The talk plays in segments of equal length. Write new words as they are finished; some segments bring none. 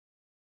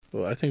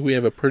Well, I think we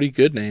have a pretty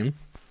good name.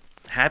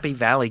 Happy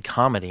Valley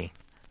Comedy.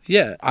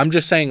 Yeah, I'm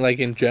just saying, like,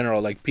 in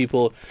general, like,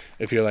 people,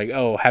 if you're like,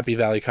 oh, Happy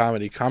Valley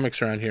Comedy,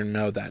 comics around here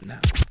know that now.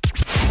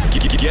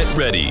 Get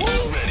ready.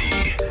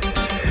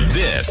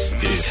 This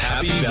is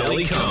Happy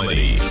Valley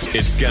Comedy.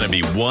 It's gonna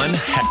be one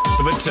heck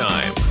of a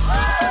time.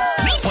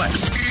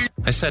 What?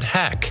 I said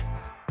heck.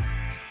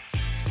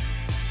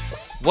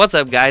 What's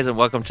up, guys, and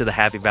welcome to the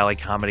Happy Valley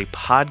Comedy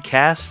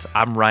Podcast.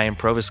 I'm Ryan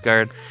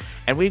Provosgard,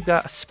 and we've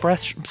got a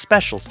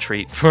special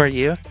treat for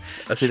you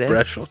today.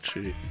 Special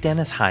treat.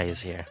 Dennis High is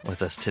here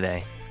with us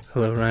today.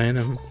 Hello, Ryan.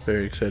 I'm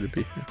very excited to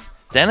be here.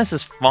 Dennis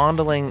is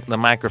fondling the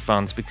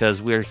microphones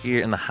because we're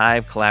here in the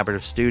Hive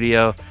Collaborative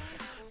Studio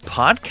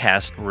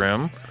podcast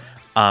room.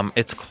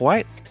 It's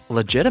quite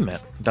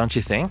legitimate, don't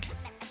you think?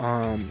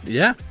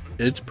 Yeah,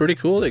 it's pretty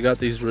cool. They got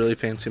these really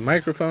fancy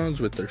microphones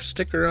with their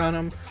sticker on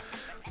them,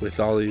 with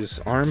all these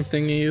arm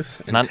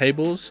thingies and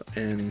tables,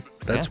 and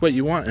that's what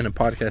you want in a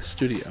podcast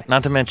studio.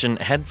 Not to mention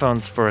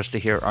headphones for us to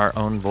hear our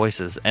own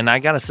voices. And I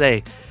gotta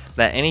say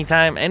that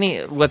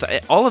with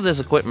all of this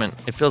equipment,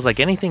 it feels like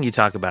anything you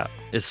talk about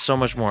is so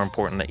much more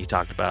important that you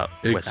talked about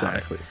without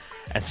it.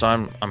 And so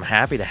I'm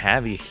happy to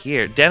have you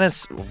here.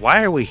 Dennis,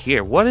 why are we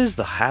here? What is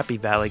the Happy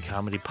Valley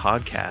Comedy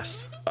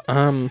Podcast?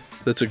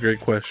 That's a great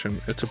question.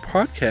 It's a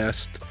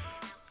podcast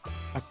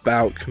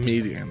about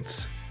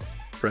comedians,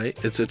 right?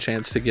 It's a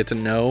chance to get to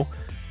know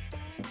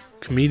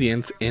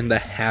comedians in the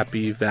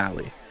Happy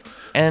Valley.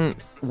 And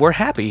we're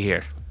happy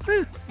here.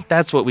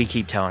 That's what we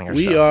keep telling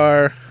ourselves. We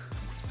are,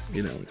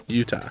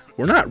 Utah.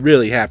 We're not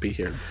really happy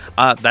here.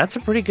 That's a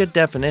pretty good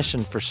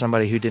definition for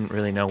somebody who didn't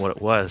really know what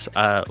it was.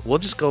 We'll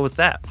just go with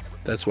that.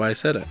 That's why I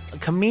said it.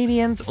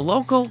 Comedians,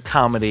 local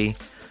comedy,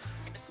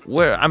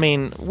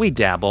 we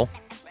dabble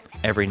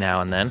every now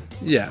and then.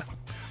 Yeah.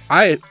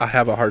 I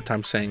have a hard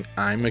time saying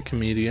I'm a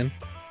comedian.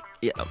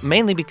 Yeah,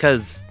 mainly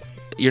because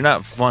you're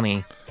not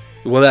funny.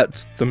 Well,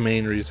 that's the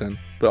main reason.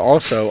 But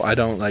also, I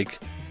don't,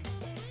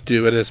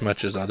 do it as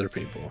much as other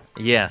people.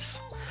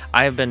 Yes.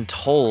 I have been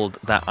told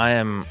that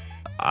I'm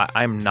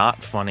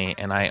not funny,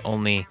 and I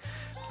only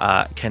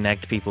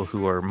connect people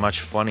who are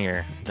much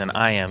funnier than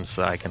I am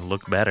so I can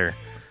look better.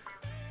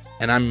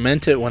 And I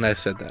meant it when I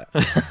said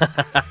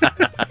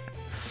that.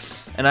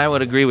 And I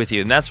would agree with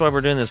you. And that's why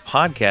we're doing this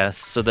podcast,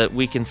 so that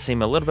we can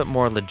seem a little bit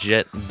more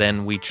legit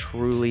than we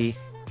truly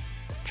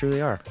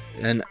are.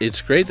 And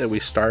it's great that we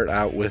start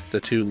out with the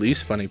two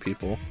least funny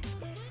people,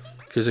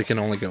 because it can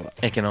only go up.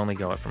 It can only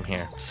go up from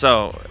here.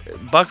 So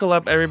buckle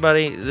up,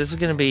 everybody. This is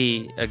going to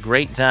be a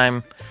great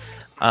time.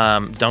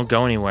 Don't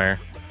go anywhere.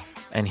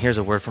 And here's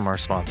a word from our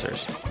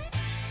sponsors.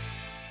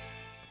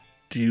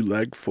 Do you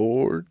like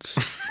Fords?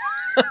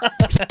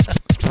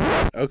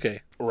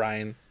 Okay,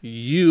 Ryan,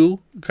 you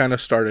kind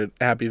of started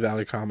Happy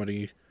Valley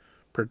Comedy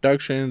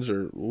Productions,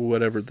 or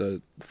whatever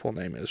the full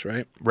name is,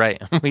 right? Right.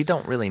 We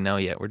don't really know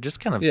yet. We're just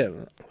kind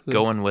of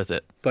going with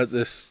it. But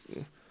this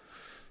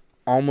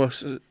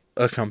almost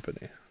a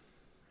company.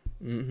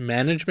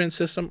 Management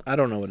system? I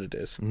don't know what it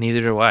is.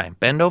 Neither do I.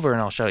 Bend over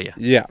and I'll show you.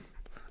 Yeah.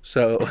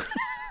 So,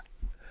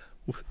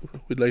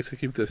 we'd like to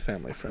keep this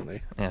family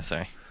friendly. Yeah,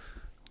 sorry.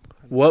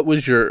 What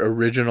was your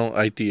original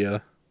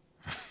idea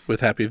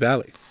with Happy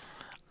Valley?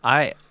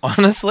 I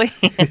honestly,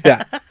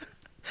 yeah.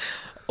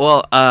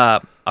 Well,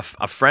 a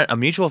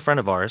mutual friend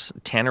of ours,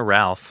 Tanner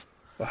Ralph.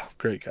 Wow,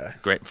 great guy.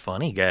 Great,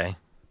 funny guy.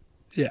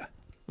 Yeah.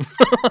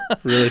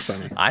 Really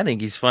funny. I think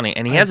he's funny,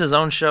 and he has his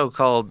own show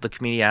called The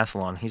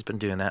Comediathlon. He's been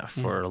doing that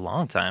for a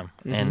long time,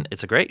 and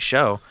it's a great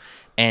show.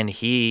 And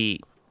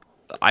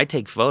I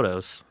take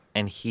photos,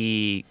 and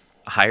he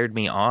hired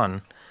me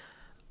on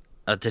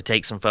to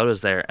take some photos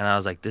there, and I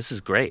was like, this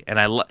is great.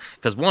 And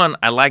because one,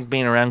 I like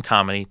being around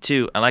comedy.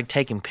 Two, I like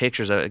taking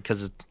pictures of it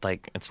because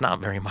it's not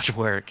very much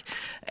work,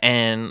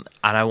 and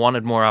I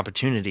wanted more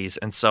opportunities,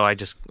 and so I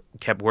just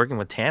kept working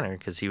with Tanner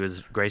because he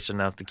was gracious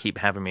enough to keep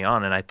having me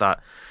on. And I thought,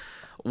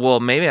 well,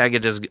 maybe I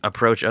could just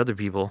approach other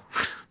people.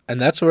 And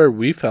that's where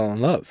we fell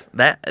in love.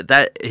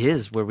 That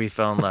is where we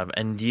fell in love.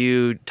 And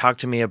you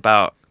talked to me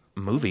about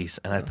movies,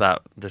 and I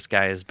thought, this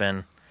guy has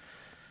been,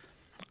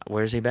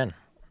 where's he been?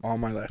 All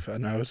my life.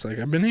 And I was like,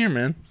 I've been here,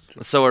 man.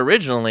 So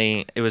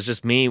originally, it was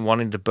just me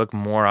wanting to book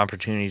more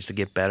opportunities to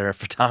get better at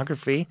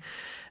photography.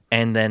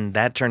 And then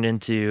that turned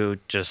into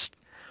just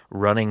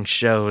running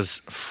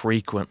shows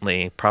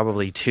frequently,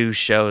 probably 2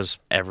 shows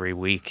every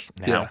week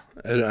now. Yeah.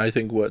 And I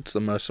think what's the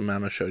most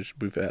amount of shows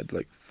we've had?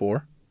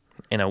 4?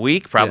 In a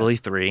week, probably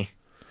 3.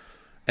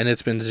 And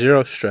it's been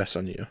zero stress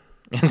on you.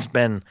 It's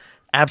been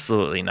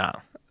absolutely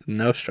not.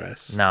 No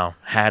stress. No.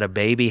 Had a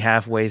baby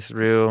halfway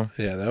through.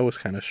 Yeah, that was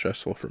kind of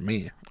stressful for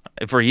me.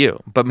 For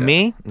you. But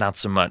me, not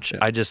so much. Yeah.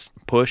 I just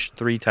push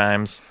 3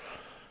 times,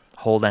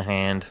 hold a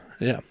hand.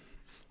 Yeah.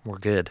 We're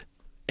good.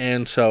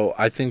 And so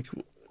I think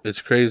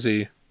it's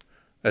crazy,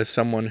 as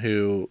someone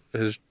who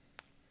has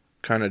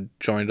kind of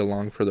joined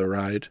along for the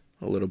ride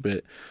a little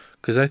bit,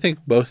 because I think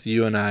both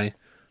you and I,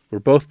 we're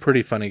both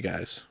pretty funny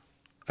guys.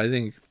 I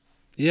think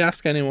you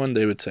ask anyone,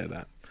 they would say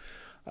that.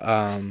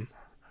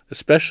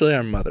 Especially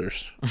our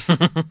mothers.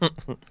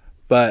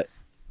 But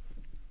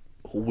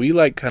we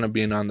like kind of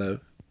being on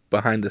the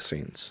behind the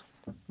scenes.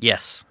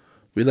 Yes.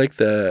 We like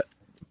the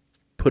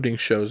putting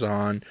shows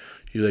on.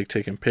 You like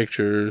taking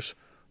pictures.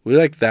 We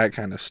like that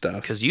kind of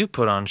stuff. Because you've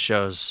put on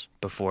shows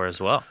before as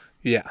well.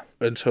 Yeah.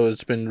 And so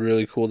it's been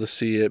really cool to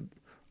see it.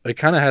 It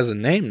kind of has a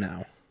name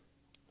now.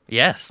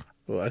 Yes.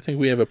 Well, I think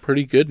we have a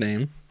pretty good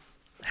name.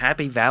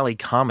 Happy Valley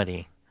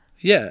Comedy.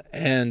 Yeah.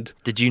 And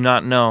Did you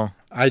not know?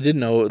 I did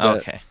know that.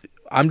 Okay.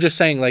 I'm just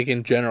saying, like,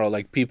 in general,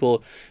 like,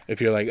 people,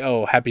 if you're like,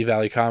 oh, Happy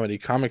Valley Comedy,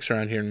 comics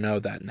around here know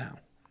that now.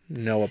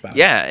 Know about it.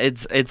 Yeah,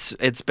 it's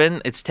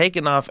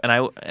taken off,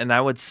 and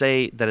I would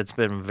say that it's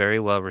been very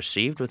well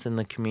received within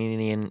the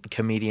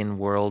comedian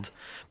world,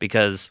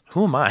 because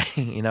who am I,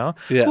 you know?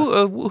 Yeah.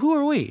 Who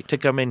are we to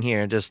come in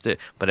here and just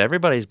but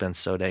everybody's been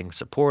so dang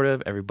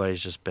supportive.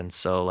 Everybody's just been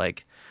so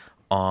like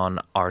on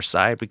our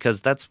side,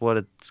 because that's what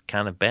it's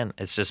kind of been.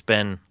 It's just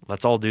been,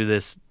 let's all do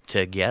this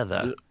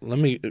together. Let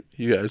me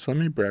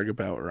brag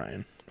about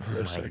Ryan for a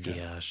Oh my second.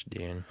 gosh,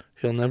 dude.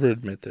 He'll never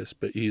admit this,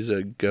 but he's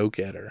a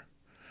go-getter.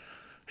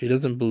 He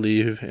doesn't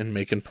believe in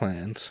making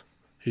plans.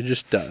 He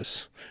just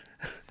does.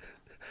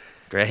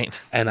 Great.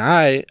 And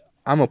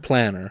I'm a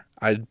planner,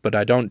 but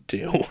I don't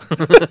do.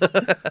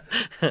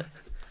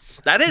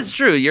 That is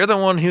true. You're the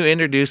one who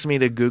introduced me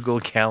to Google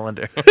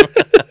Calendar.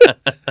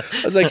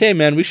 I was like, hey,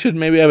 man, we should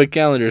maybe have a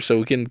calendar so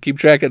we can keep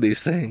track of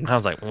these things. I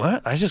was like,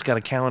 what? I just got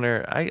a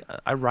calendar.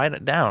 I write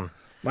it down.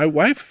 My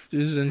wife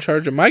is in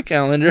charge of my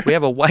calendar. We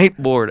have a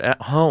whiteboard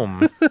at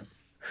home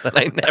that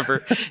I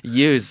never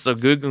use. So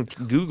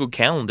Google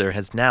Calendar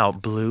has now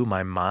blew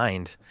my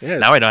mind. Yeah,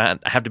 Now I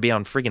don't have to be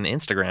on freaking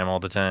Instagram all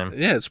the time.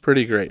 Yeah, it's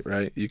pretty great,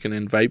 right? You can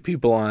invite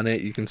people on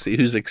it. You can see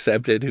who's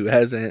accepted, who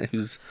hasn't,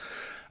 who's...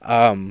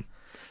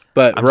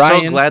 But I'm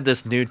Ryan, so glad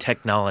this new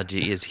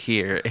technology is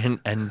here in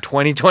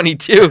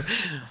 2022.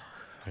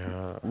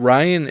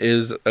 Ryan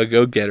is a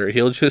go-getter.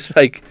 He'll just,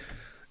 like...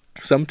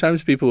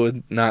 Sometimes people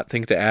would not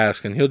think to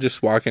ask, and he'll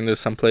just walk into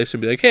some place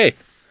and be like, hey,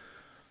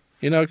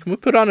 you know, can we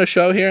put on a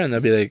show here? And they'll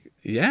be like,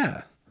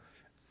 yeah.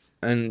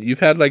 And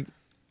you've had, like,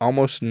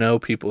 almost no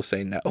people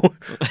say no.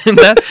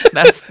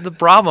 That's the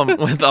problem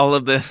with all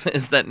of this,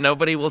 is that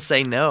nobody will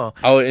say no.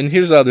 Oh, and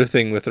here's the other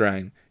thing with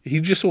Ryan. He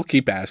just will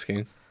keep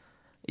asking.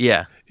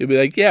 Yeah. He'll be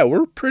like, yeah,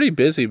 we're pretty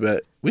busy,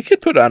 but we could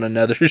put on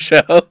another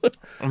show.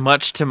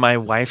 Much to my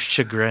wife's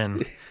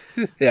chagrin.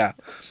 Yeah.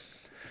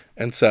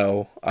 And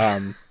so,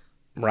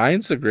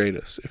 Ryan's the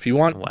greatest. If you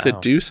want to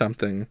do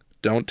something,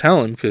 don't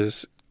tell him,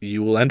 because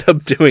you will end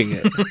up doing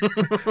it.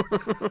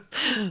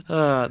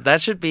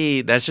 That should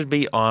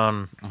be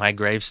on my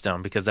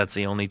gravestone, because that's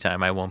the only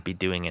time I won't be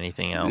doing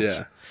anything else.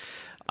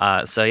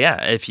 Yeah. So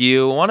yeah, if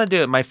you want to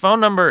do it, my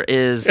phone number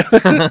is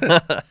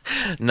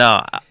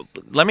no.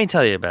 Let me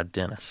tell you about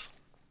Dennis.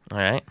 All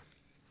right,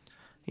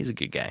 he's a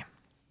good guy.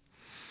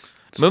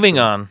 Moving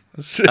on.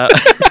 Tell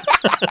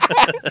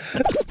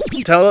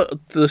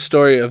the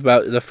story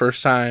about the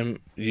first time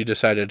you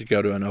decided to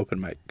go to an open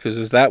mic. Because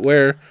is that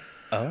where...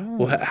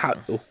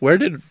 where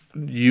did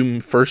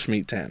you first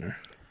meet Tanner?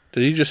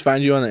 Did he just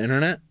find you on the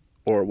internet?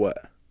 Or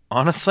what?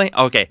 Honestly,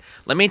 okay.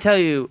 Let me tell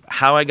you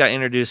how I got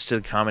introduced to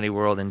the comedy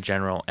world in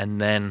general, and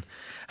then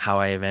how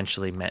I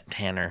eventually met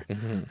Tanner,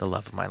 the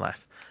love of my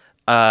life.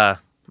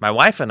 My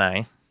wife and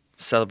I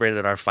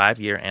celebrated our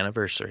 5-year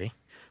anniversary.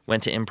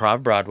 Went to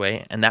Improv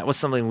Broadway, and that was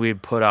something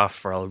we'd put off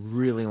for a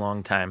really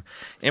long time.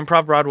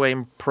 Improv Broadway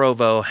in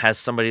Provo has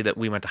somebody that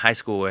we went to high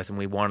school with, and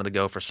we wanted to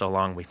go for so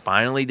long. We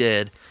finally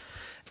did,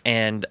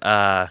 and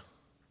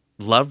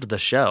loved the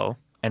show.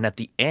 And at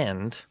the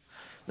end,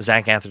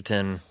 Zach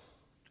Atherton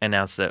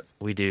announced that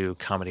we do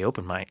comedy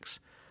open mics.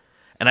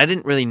 And I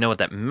didn't really know what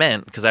that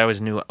meant, because I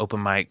always knew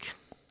open mic,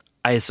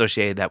 I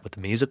associated that with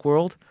the music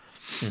world.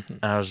 And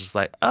I was just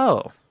like,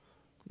 oh,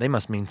 they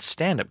must mean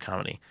stand-up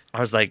comedy.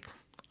 I was like,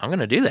 I'm going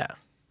to do that.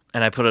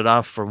 And I put it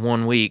off for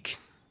 1 week,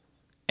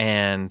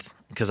 and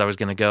because I was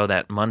going to go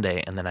that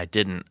Monday, and then I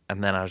didn't.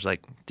 And then I was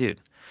like, dude,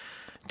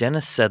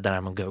 Dennis said that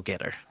I'm a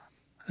go-getter.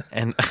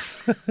 And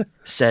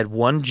said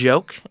one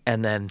joke,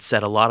 and then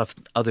said a lot of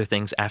other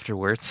things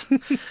afterwards.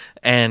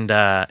 And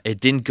it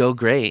didn't go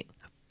great.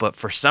 But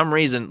for some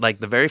reason, like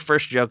the very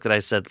first joke that I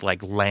said,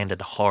 like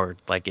landed hard.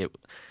 Like it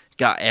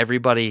got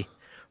everybody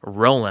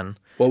rolling.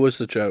 What was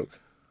the joke?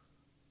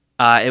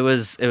 It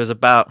was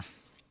about...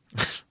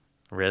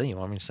 Really? You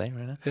want me to say it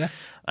right now? Yeah.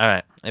 All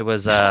right. It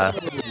was... This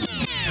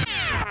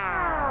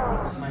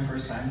is my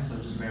first time, so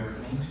just bear with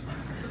me.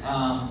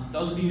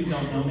 Those of you who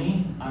don't know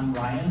me, I'm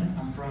Ryan.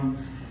 I'm from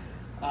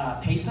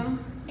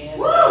Payson. And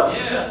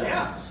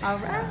yeah. All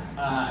right.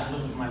 I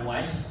lived with my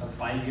wife of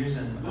 5 years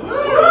and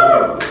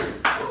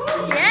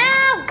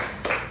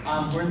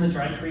Yeah. we're in the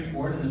Dry Creek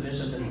ward, and the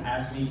bishop has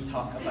asked me to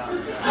talk about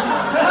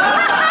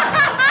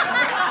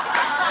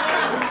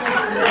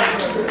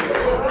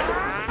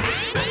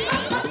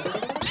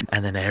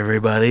And then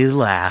everybody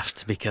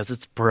laughed because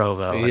it's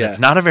Provo. And Yeah. it's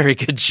not a very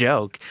good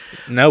joke.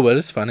 No, but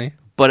it's funny.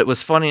 But it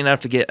was funny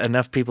enough to get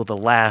enough people to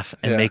laugh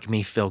and Yeah. make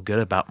me feel good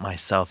about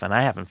myself. And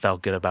I haven't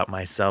felt good about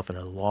myself in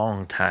a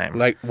long time.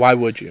 Like, why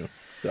would you?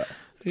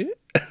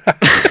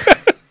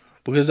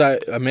 Because I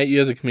met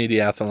you at the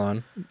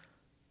Comediathlon.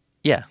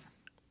 Yeah.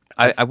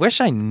 I wish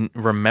I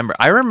remember.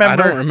 I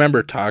remember. I don't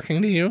remember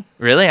talking to you.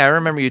 Really? I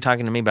remember you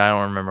talking to me, but I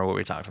don't remember what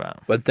we talked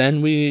about. But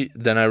then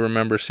I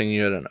remember seeing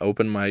you at an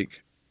open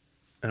mic,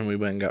 and we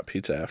went and got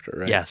pizza after,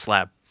 right? Yeah,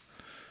 slap.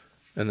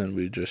 And then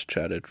we just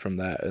chatted from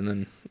that, and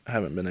then I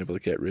haven't been able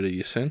to get rid of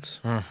you since.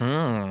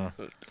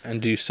 Mm-hmm.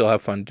 And do you still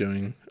have fun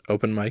doing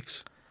open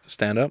mics,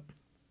 stand up?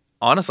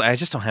 Honestly, I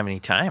just don't have any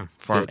time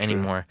for Yeah, them true.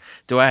 anymore.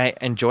 Do I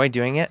enjoy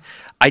doing it?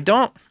 I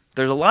don't.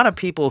 There's a lot of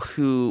people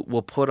who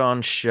will put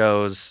on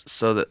shows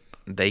so that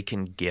they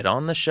can get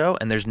on the show,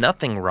 and there's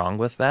nothing wrong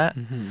with that,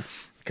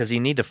 because you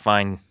need to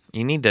find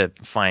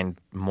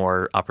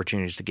more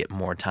opportunities to get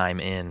more time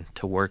in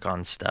to work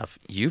on stuff.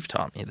 You've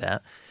taught me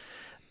that.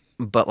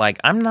 But like,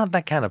 I'm not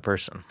that kind of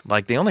person.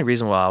 Like, the only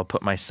reason why I'll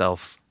put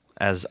myself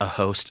as a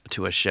host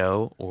to a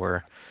show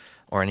or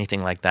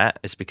anything like that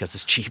is because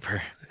it's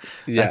cheaper.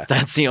 Yeah.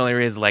 That's the only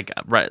reason. Like,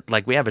 right,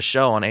 like we have a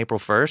show on April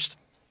 1st.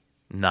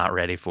 Not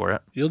ready for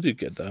it. You'll do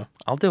good, though.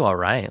 I'll do all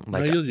right. No,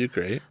 Like, you'll do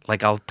great.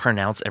 like I'll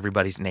pronounce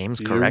everybody's names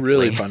You're correctly.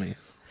 really funny.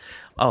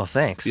 Oh,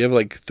 thanks. You have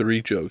like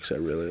 3 jokes I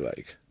really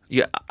like.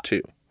 Yeah,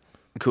 2.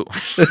 cool.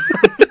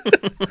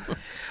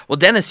 Well,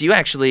 Dennis, you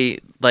actually,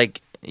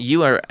 like,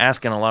 you are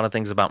asking a lot of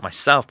things about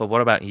myself, but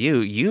what about you?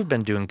 You've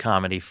been doing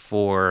comedy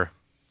for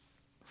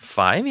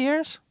 5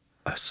 years?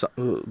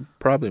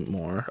 Probably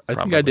more. I think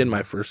I Probably did more.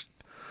 my first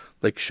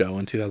like show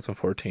in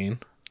 2014.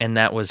 And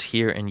that was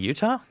here in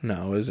Utah?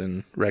 No, it was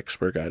in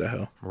Rexburg,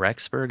 Idaho.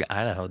 Rexburg,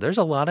 Idaho. There's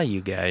a lot of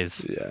you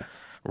guys, Yeah.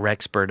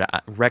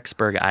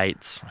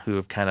 Rexburgites, who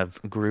have kind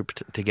of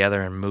grouped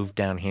together and moved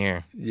down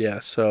here. Yeah,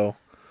 so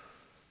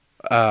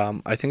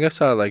I think I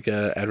saw like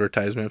a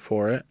advertisement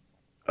for it.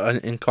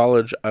 In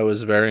college, I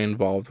was very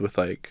involved with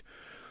like,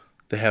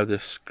 they have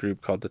this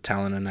group called the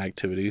Talent and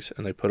Activities,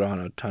 and they put on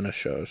a ton of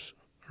shows,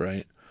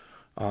 right?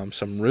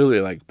 Some really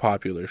like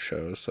popular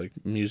shows, like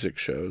music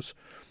shows.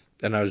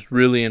 And I was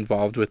really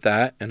involved with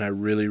that, and I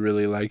really,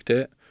 really liked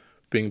it,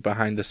 being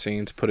behind the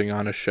scenes, putting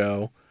on a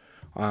show.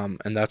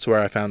 And that's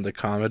where I found the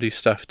comedy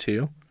stuff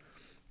too.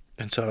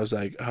 And so I was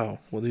like, oh,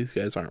 well, these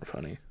guys aren't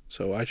funny,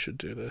 so I should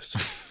do this.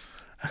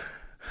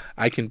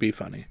 I can be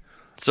funny.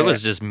 So it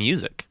was Yeah. just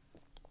music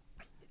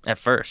at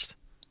first.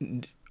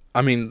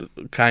 I mean,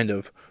 kind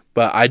of,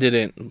 but I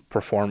didn't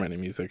perform any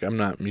music. I'm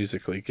not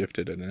musically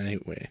gifted in any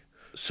way.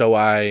 So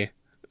I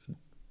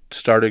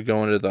started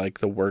going to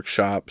the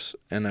workshops,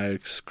 and I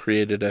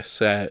created a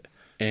set,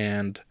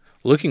 and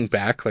looking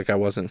back, like, I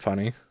wasn't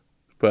funny,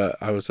 but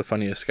I was the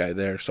funniest guy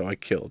there, so I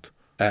killed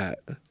at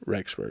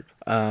Rexburg.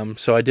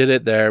 So I did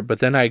it there, but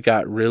then I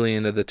got really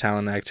into the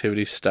talent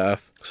activity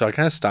stuff, so I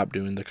kind of stopped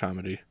doing the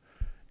comedy,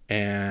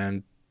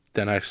 and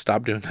then I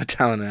stopped doing the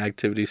talent and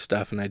activity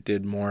stuff, and I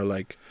did more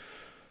like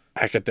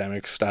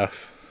academic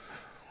stuff,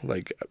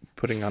 like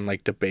putting on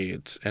like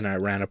debates, and I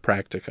ran a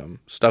practicum,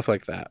 stuff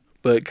like that,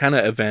 but kind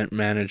of event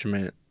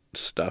management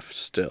stuff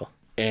still.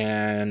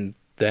 And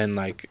then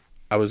like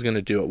I was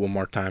gonna do it one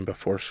more time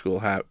before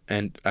school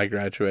and I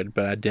graduated,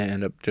 but I didn't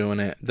end up doing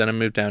it. Then I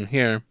moved down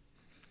here,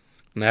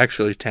 and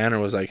actually Tanner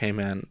was like, hey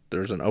man,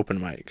 there's an open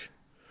mic,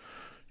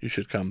 you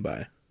should come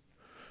by.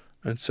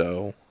 And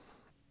so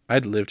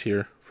I'd lived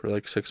here for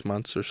like 6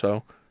 months or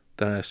so.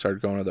 Then I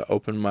started going to the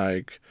open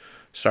mic,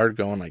 started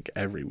going like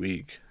every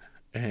week,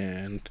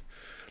 and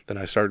then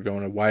I started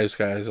going to Wise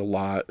Guys a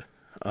lot,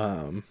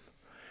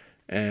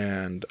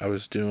 and I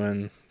was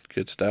doing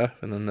good stuff,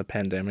 and then the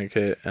pandemic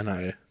hit, and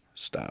I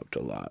stopped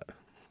a lot.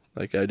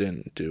 Like, I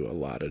didn't do a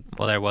lot of...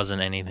 Well, there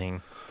wasn't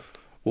anything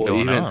Well,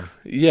 going on.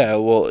 Yeah,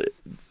 well,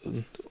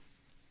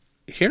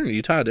 here in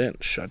Utah, it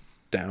didn't shut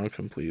down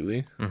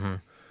completely. Mm-hmm.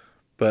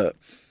 But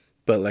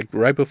like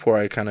right before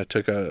I kind of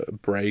took a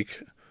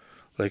break,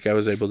 like I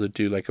was able to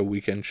do like a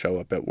weekend show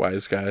up at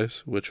Wise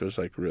Guys, which was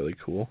like really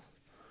cool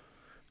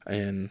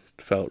and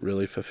felt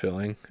really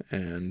fulfilling.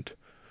 And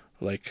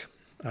like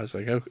I was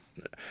like, oh,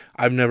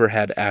 I've never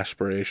had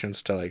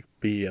aspirations to like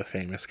be a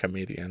famous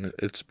comedian.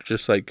 It's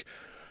just like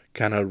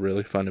kind of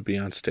really fun to be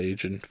on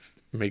stage and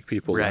make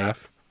people Right.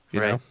 laugh,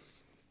 you Right. know?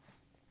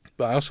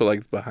 But I also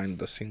like behind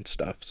the scenes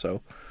stuff,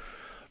 so...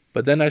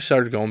 But then I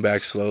started going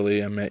back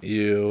slowly. I met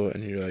you,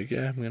 and you're like,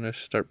 yeah, I'm going to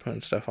start putting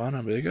stuff on.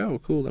 I'll be like,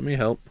 oh, cool, let me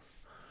help.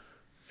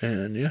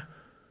 And, yeah.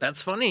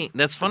 That's funny.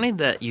 That's funny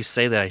that you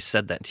say that I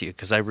said that to you,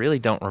 because I really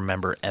don't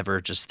remember ever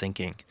just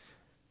thinking,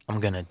 I'm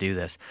going to do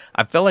this.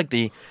 I felt like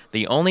the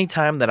only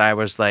time that I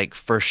was like,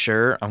 for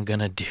sure, I'm going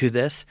to do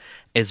this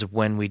is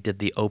when we did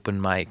the open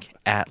mic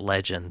at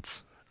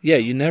Legends. Yeah,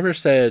 you never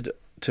said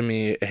to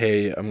me,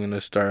 hey, I'm going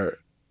to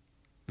start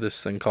this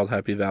thing called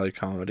Happy Valley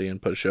Comedy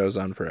and put shows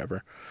on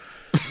forever.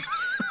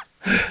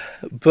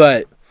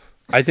 But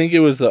I think it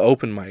was the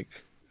open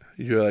mic.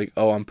 You're like,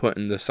 oh, I'm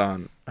putting this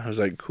on. I was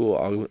like,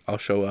 cool, I'll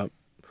show up.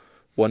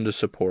 One to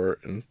support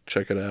and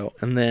check it out.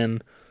 And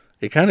then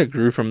it kind of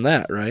grew from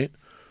that, right?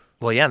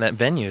 Well, yeah, that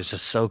venue is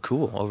just so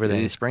cool over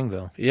there in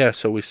Springville. Yeah,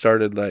 so we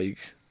started like,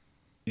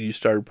 you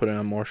started putting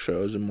on more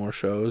shows,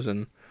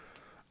 and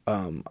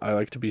I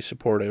like to be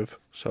supportive,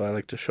 so I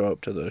like to show up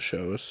to those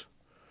shows.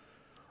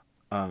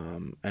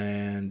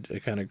 and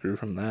it kind of grew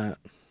from that.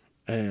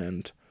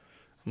 And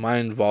my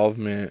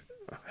involvement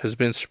has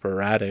been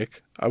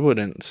sporadic. I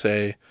wouldn't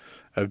say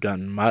I've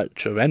done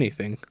much of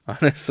anything,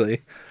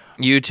 honestly.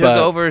 You took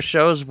over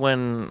shows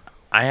when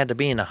I had to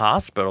be in a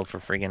hospital for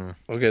freaking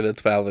Okay,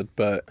 that's valid,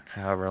 but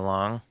however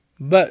long.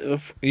 But,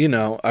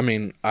 I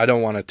mean, I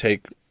don't want to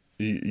take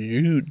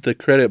you. The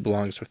credit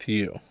belongs with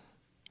you.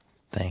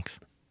 Thanks.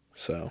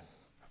 So,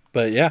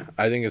 but yeah,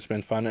 I think it's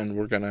been fun, and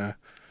we're going to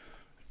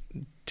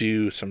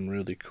do some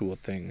really cool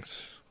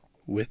things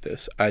with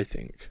this, I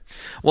think.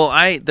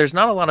 Well, there's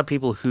not a lot of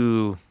people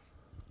who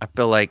I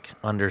feel like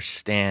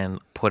understand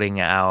putting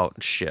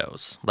out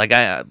shows. Like,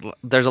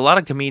 there's a lot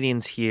of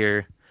comedians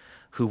here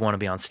who want to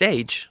be on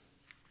stage,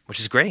 which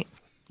is great.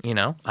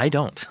 I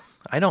don't.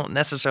 I don't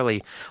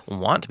necessarily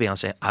want to be on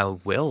stage. I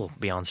will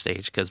be on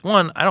stage because,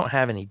 one, I don't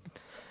have any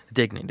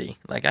dignity.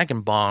 Like, I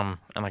can bomb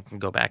and I can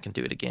go back and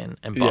do it again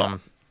and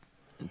bomb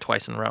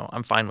twice in a row.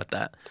 I'm fine with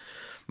that.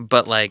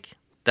 But, like,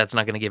 that's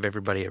not going to give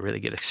everybody a really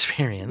good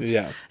experience.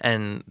 Yeah.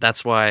 And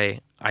that's why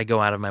I go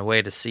out of my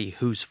way to see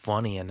who's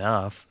funny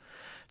enough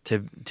to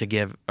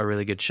give a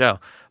really good show.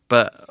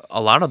 But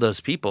a lot of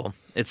those people,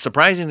 it's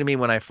surprising to me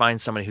when I find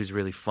somebody who's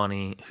really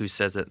funny who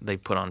says that they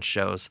put on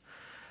shows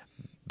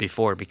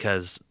before,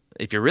 because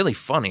if you're really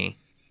funny,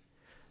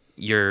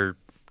 you're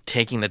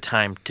taking the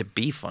time to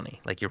be funny.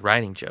 Like, you're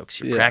writing jokes,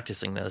 you're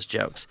practicing those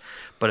jokes.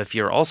 But if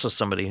you're also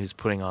somebody who's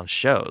putting on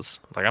shows,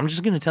 like, I'm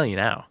just going to tell you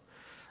now,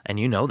 and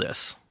you know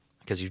this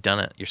because you've done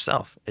it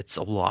yourself, it's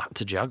a lot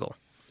to juggle.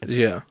 It's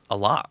a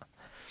lot.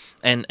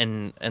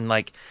 And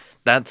like,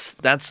 that's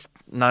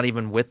not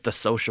even with the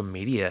social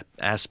media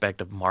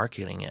aspect of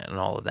marketing it and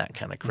all of that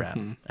kind of crap.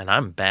 Mm-hmm. And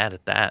I'm bad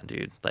at that,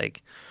 dude.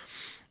 Like,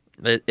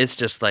 it's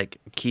just like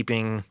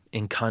keeping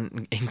in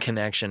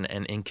connection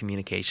and in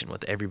communication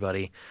with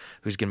everybody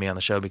who's going to be on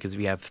the show, because if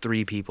you have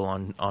 3 people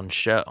on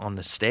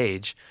the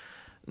stage,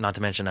 not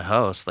to mention a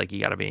host, like, you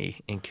got to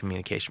be in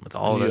communication with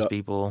all of those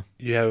people.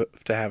 You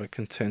have to have a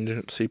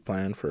contingency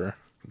plan for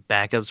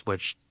backups,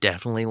 which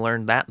definitely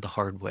learned that the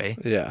hard way.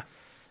 Yeah.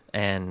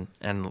 And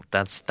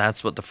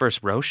that's what the first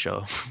roast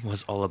show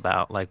was all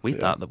about. Like, we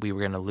thought that we were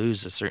going to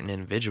lose a certain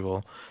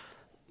individual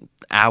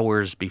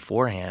hours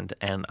beforehand,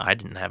 and I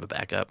didn't have a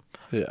backup.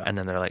 Yeah. And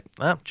then they're like,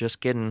 "Oh,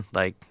 just kidding.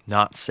 Like,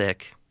 not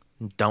sick,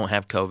 don't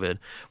have COVID,"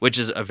 which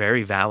is a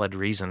very valid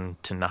reason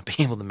to not be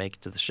able to make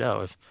it to the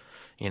show. If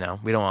we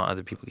don't want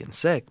other people getting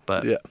sick,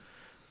 but it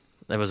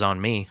was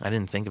on me. I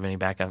didn't think of any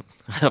backup.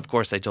 Of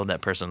course, I told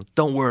that person,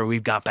 "Don't worry,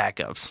 we've got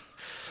backups."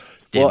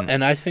 Well,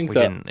 and I think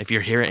that if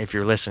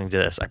you're listening to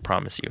this, I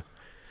promise you,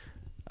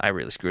 I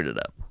really screwed it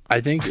up.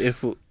 I think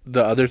if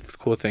the other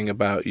cool thing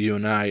about you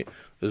and I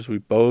is we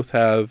both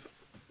have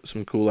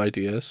some cool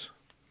ideas.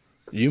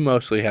 You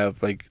mostly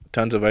have, like,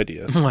 tons of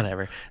ideas.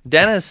 Whatever.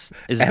 Dennis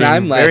is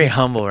being very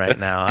humble right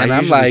now. I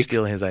usually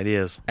steal his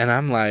ideas. And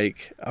I'm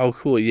like, oh,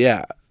 cool,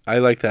 yeah, I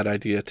like that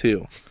idea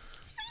too.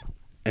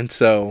 And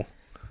so,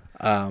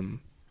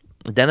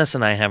 Dennis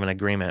and I have an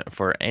agreement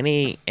for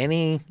any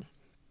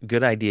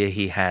good idea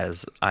he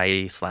has,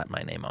 I slap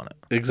my name on it.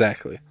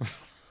 Exactly.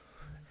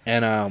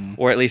 And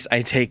or at least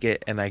I take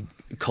it and I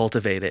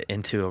cultivate it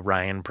into a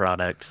Ryan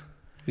product.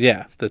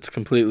 Yeah, that's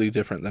completely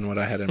different than what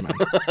I had in mind.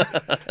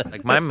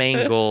 Like, my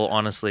main goal,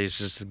 honestly, is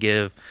just to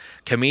give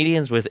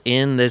comedians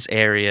within this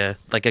area,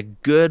 like, a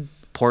good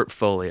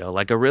portfolio,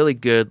 like a really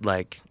good,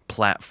 like,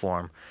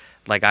 platform.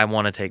 Like, I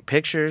want to take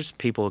pictures.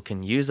 People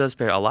can use those.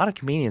 A lot of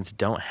comedians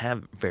don't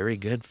have very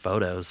good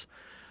photos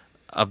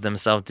of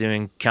themselves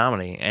doing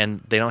comedy,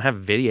 and they don't have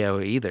video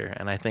either.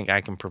 And I think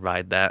I can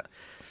provide that.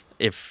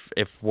 If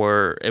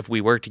we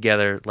work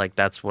together, like,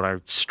 that's what I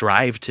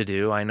strive to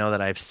do. I know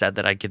that I've said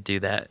that I could do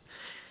that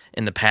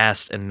in the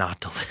past and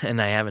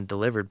and I haven't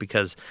delivered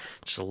because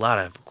just a lot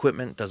of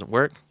equipment doesn't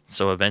work.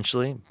 So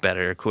eventually,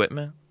 better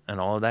equipment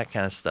and all of that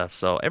kind of stuff.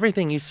 So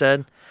everything you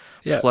said,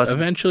 plus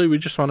eventually we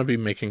just want to be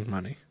making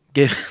money.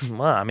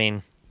 Well, I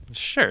mean,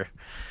 sure,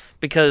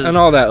 because and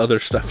all that other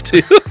stuff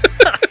too.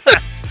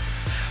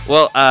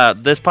 Well,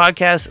 this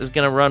podcast is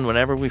gonna run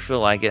whenever we feel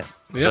like it.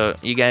 Yep. So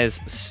you guys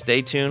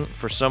stay tuned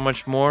for so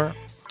much more.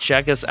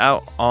 Check us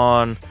out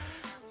on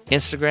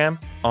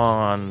Instagram,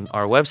 on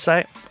our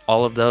website.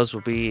 All of those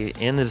will be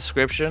in the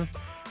description.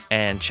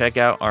 And check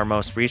out our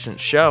most recent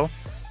show.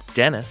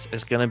 Dennis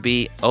is going to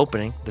be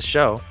opening the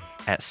show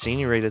at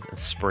Senior Rated in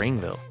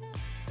Springville.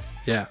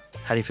 Yeah.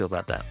 How do you feel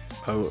about that?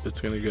 Oh, it's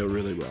going to go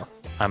really well.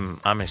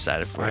 I'm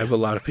excited for it. I have a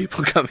lot of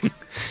people coming.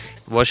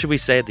 What should we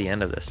say at the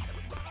end of this?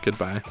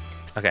 Goodbye.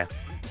 Okay.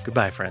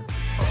 Goodbye, friends.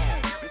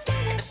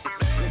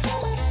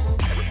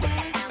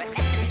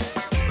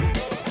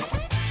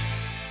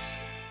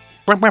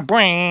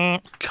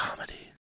 Cut.